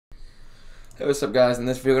Hey, what's up, guys? In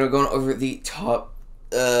this video, we're going over the top,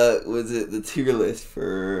 the tier list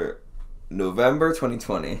for November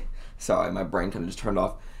 2020. Sorry, my brain kind of just turned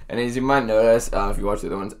off. And as you might notice, if you watch the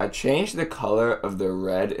other ones, I changed the color of the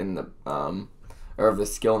red in the, or of the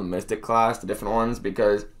skill and mystic class, the different ones,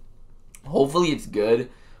 because hopefully it's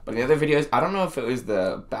good. But in the other videos, I don't know if it was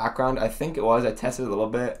the background. I think it was. I tested it a little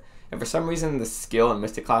bit. And for some reason, the skill and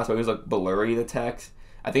mystic class always look blurry, the text.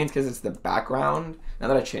 I think it's because it's the background. Now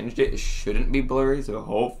that I changed it, it shouldn't be blurry, so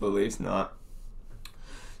hopefully it's not.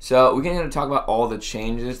 So we're going to talk about all the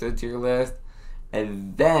changes to the tier list,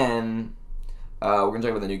 and then we're going to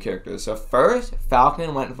talk about the new characters. So first,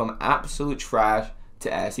 Falcon went from absolute trash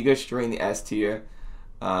to S. He goes straight in the S tier.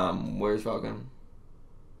 Where's Falcon?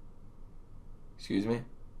 Excuse me?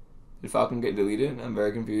 Did Falcon get deleted? I'm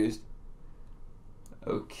very confused.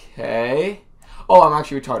 Okay. Oh, I'm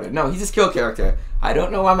actually retarded. No, he's a skill character. I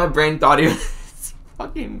don't know why my brain thought he was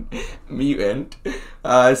fucking mutant.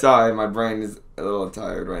 Sorry, my brain is a little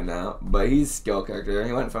tired right now. But he's a skill character.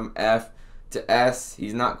 He went from F to S.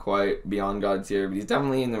 He's not quite beyond God tier, but he's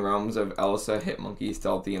definitely in the realms of Elsa, Hitmonkey,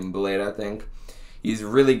 Stealthy, and Blade, I think. He's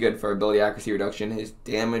really good for ability accuracy reduction. His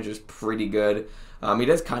damage is pretty good. He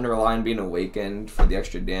does kind of rely on being awakened for the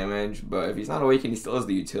extra damage, but if he's not awakened, he still has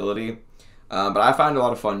the utility. But I find a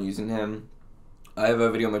lot of fun using him. I have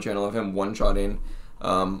a video on my channel of him one-shotting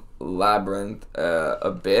Labyrinth,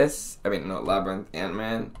 Labyrinth,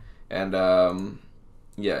 Ant-Man, and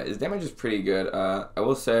yeah, his damage is pretty good. I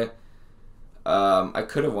will say, I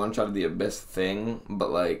could have one-shotted the Abyss thing,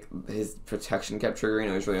 but like his protection kept triggering.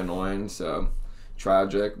 It was really annoying, so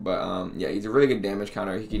tragic. But yeah, he's a really good damage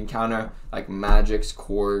counter. He can counter like magics,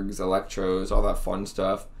 Korgs, Electros, all that fun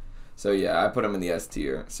stuff. So yeah, I put him in the S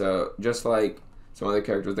tier. So just like some other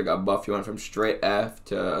characters that got buffed, he went from straight F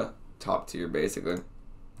to top tier, basically.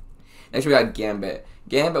 Next, we got Gambit.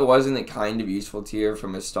 Gambit was in the kind of useful tier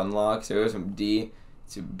from his stun lock, so it was from D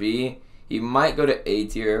to B. He might go to A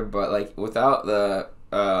tier, but like without the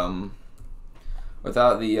what's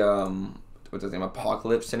his name,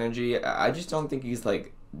 Apocalypse synergy, I just don't think he's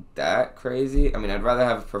like that crazy. I mean, I'd rather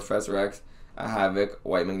have Professor X, a Havoc,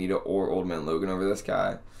 White Magneto, or Old Man Logan over this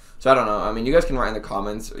guy. So I don't know. I mean, you guys can write in the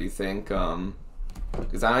comments what you think.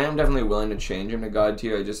 Because I am definitely willing to change him to God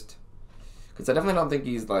tier. Because I definitely don't think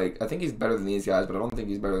he's like, I think he's better than these guys, but I don't think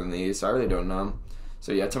he's better than these, so I really don't know.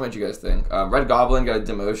 So yeah, tell me what you guys think. Red Goblin got a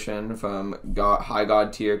demotion from high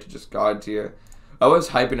God tier to just God tier. I was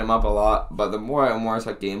hyping him up a lot, but the more and more I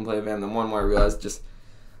saw gameplay of him, the more and more I realized just,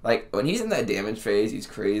 like, when he's in that damage phase, he's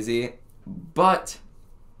crazy, but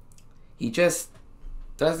he just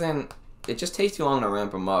doesn't, it just takes too long to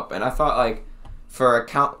ramp him up, and I thought, like, for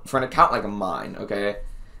an account like mine, okay,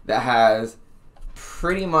 that has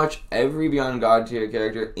pretty much every Beyond God tier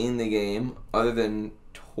character in the game, other than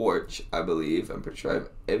Torch, I believe. I'm pretty sure I have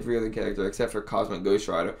every other character except for Cosmic Ghost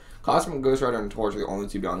Rider. Cosmic Ghost Rider and Torch are the only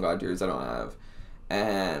two Beyond God tiers I don't have.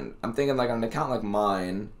 And I'm thinking, like, on an account like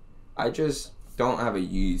mine, I just don't have a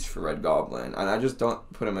use for Red Goblin, and I just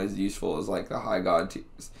don't put him as useful as like the high God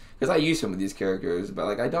tiers, because I use him with these characters, but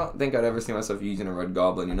like I don't think I'd ever see myself using a Red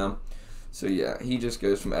Goblin, you know. So yeah, he just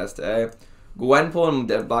goes from S to A. Gwenpool and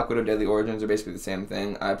Black Widow Deadly Origins are basically the same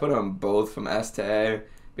thing. I put them both from S to A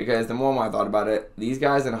because the more and more I thought about it, these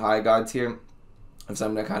guys in high God tier have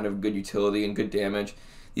some kind of good utility and good damage.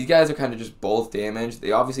 These guys are kind of just both damage.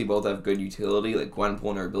 They obviously both have good utility, like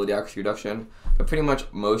Gwenpool and her ability accuracy reduction, but pretty much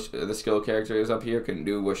most of the skill characters up here can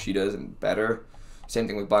do what she does and better. Same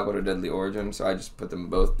thing with Black Widow Deadly Origin, so I just put them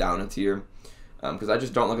both down a tier. Because I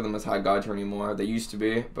just don't look at them as high God tier anymore. They used to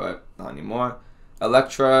be, but not anymore.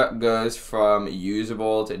 Elektra goes from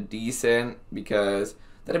usable to decent because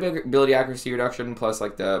that ability accuracy reduction plus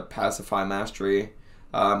like the pacify mastery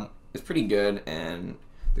is pretty good, and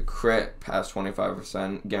the crit past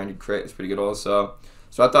 25% guaranteed crit is pretty good also.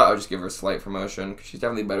 So I thought I would just give her a slight promotion because she's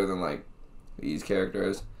definitely better than like these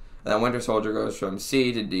characters. And then Winter Soldier goes from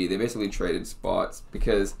C to D. They basically traded spots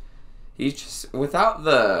because he's just without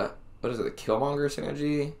the, what is it, the Killmonger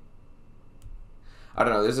synergy? I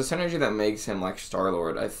don't know. There's a synergy that makes him like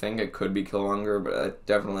Star-Lord. I think it could be Killmonger, but it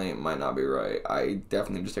definitely might not be right. I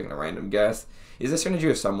definitely just taking a random guess. Is a synergy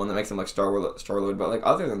with someone that makes him like Star-Lord, but like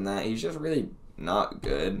other than that, he's just really not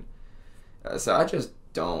good. So I just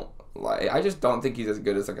don't think he's as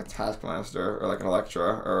good as like a Taskmaster or like an Elektra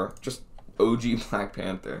or just OG Black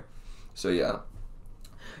Panther. So yeah.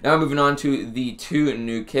 Now moving on to the two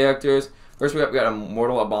new characters. First we got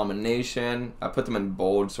Immortal Abomination. I put them in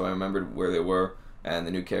bold so I remembered where they were and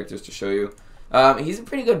the new characters to show you. He's a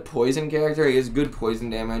pretty good poison character. He has good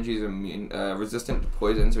poison damage. He's immune, resistant to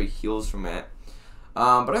poison, so he heals from it.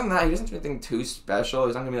 But other than that, he doesn't do anything too special.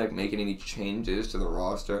 He's not gonna be like making any changes to the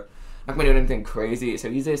roster. Not gonna do anything crazy. So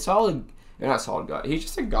he's a solid, not solid god. He's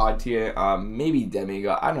just a god tier, maybe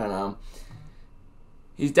demigod. I don't know.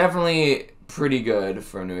 He's definitely pretty good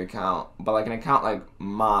for a new account, but like an account like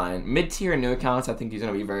mine, mid-tier new accounts, I think he's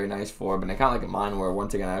gonna be very nice for. But an account like mine, where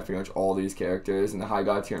once again I have pretty much all these characters in the high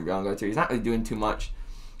god tier and beyond god tier, he's not really doing too much.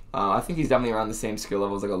 I think he's definitely around the same skill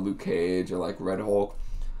levels like a Luke Cage or like Red Hulk.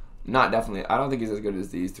 Not definitely. I don't think he's as good as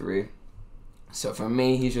these three. So for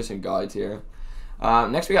me, he's just a god tier.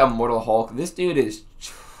 Next we got Immortal Hulk. This dude is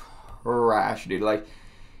trash, dude. Like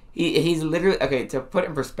he's literally, okay, to put it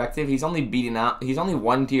in perspective, he's only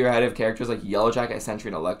one tier ahead of characters like Yellowjacket, Sentry,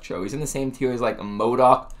 and Electro. He's in the same tier as like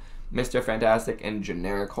MODOK, Mr. Fantastic, and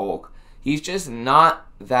generic Hulk. He's just not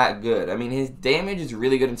that good. I mean, his damage is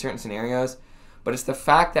really good in certain scenarios, but it's the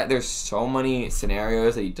fact that there's so many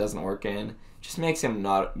scenarios that he doesn't work in just makes him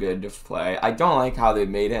not good to play. I don't like how they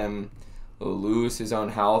made him lose his own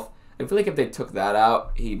health. I feel like if they took that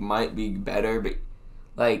out, he might be better, but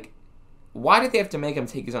like, why did they have to make him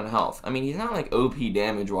take his own health? I mean, he's not like OP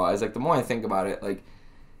damage-wise. Like, the more I think about it, like,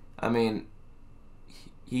 I mean,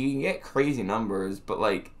 he can get crazy numbers, but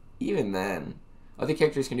like, even then, other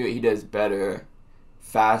characters can do it. He does better,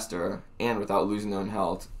 faster, and without losing their own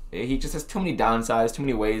health. He just has too many downsides, too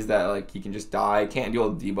many ways that like he can just die. Can't deal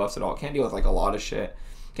with debuffs at all. Can't deal with like a lot of shit.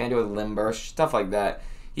 Can't deal with limb burst, stuff like that.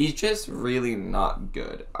 He's just really not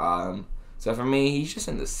good. So for me, he's just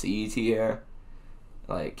in the C tier.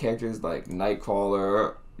 Like characters like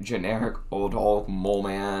Nightcrawler, generic Old Hulk, Mole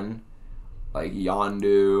Man, like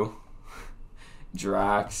Yondu,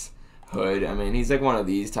 Drax, Hood. I mean, he's like one of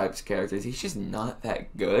these types of characters. He's just not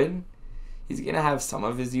that good. He's gonna have some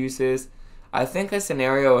of his uses. I think a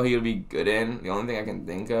scenario he'll be good in, the only thing I can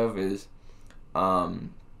think of is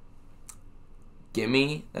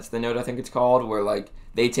Gimme. That's the node I think it's called, where like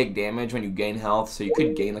they take damage when you gain health, so you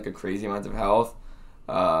could gain like a crazy amount of health.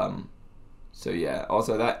 So yeah,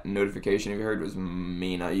 also that notification, if you heard, was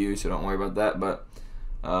me, not you, so don't worry about that. But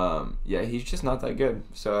yeah, he's just not that good.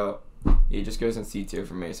 So he just goes in C tier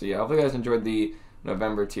for me. So yeah, hopefully you guys enjoyed the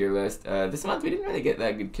November tier list. This month we didn't really get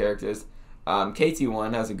that good characters.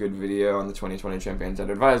 KT1 has a good video on the 2020 champions. I'd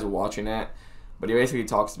advise watching it, but he basically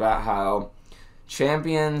talks about how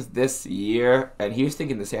champions this year, and he was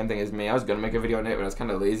thinking the same thing as me. I was gonna make a video on it, but I was kind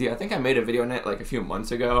of lazy. I think I made a video on it like a few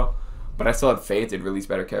months ago, but I still had faith they'd release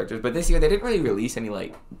better characters. But this year they didn't really release any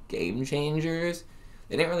like game changers.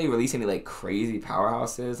 They didn't really release any like crazy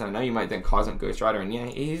powerhouses. I know you might think Cosmic Ghost Rider, and yeah,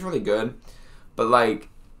 he's really good, but like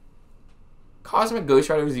Cosmic Ghost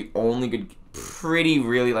Rider was the only good, pretty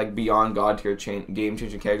really like beyond god tier game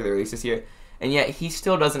changing character they released this year, and yet he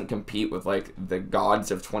still doesn't compete with like the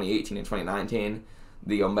gods of 2018 and 2019,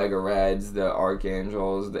 the Omega Reds, the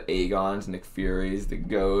Archangels, the Agons, Nick Furies, the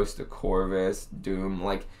Ghost, the Corvus, Doom.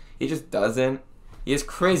 Like he just doesn't. He has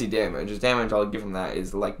crazy damage. His damage, I'll give him that,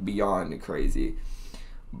 is like beyond crazy.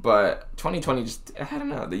 But 2020 just, I don't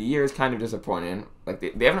know, the year is kind of disappointing. Like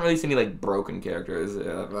they haven't released any like broken characters.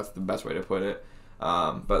 That's the best way to put it.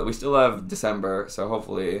 But we still have December, so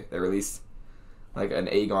hopefully they release like an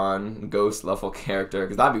Aegon Ghost level character,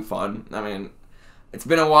 because that'd be fun. I mean, it's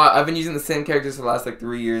been a while. I've been using the same characters for the last like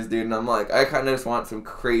 3 years, dude, and I'm like, I kind of just want some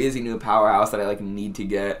crazy new powerhouse that I like need to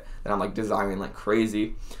get, that I'm like desiring like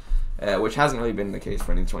crazy, which hasn't really been the case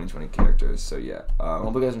for any 2020 characters. So yeah,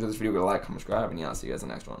 hope you guys enjoyed this video. Go like, comment, subscribe, and yeah, I'll see you guys in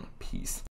the next one. Peace.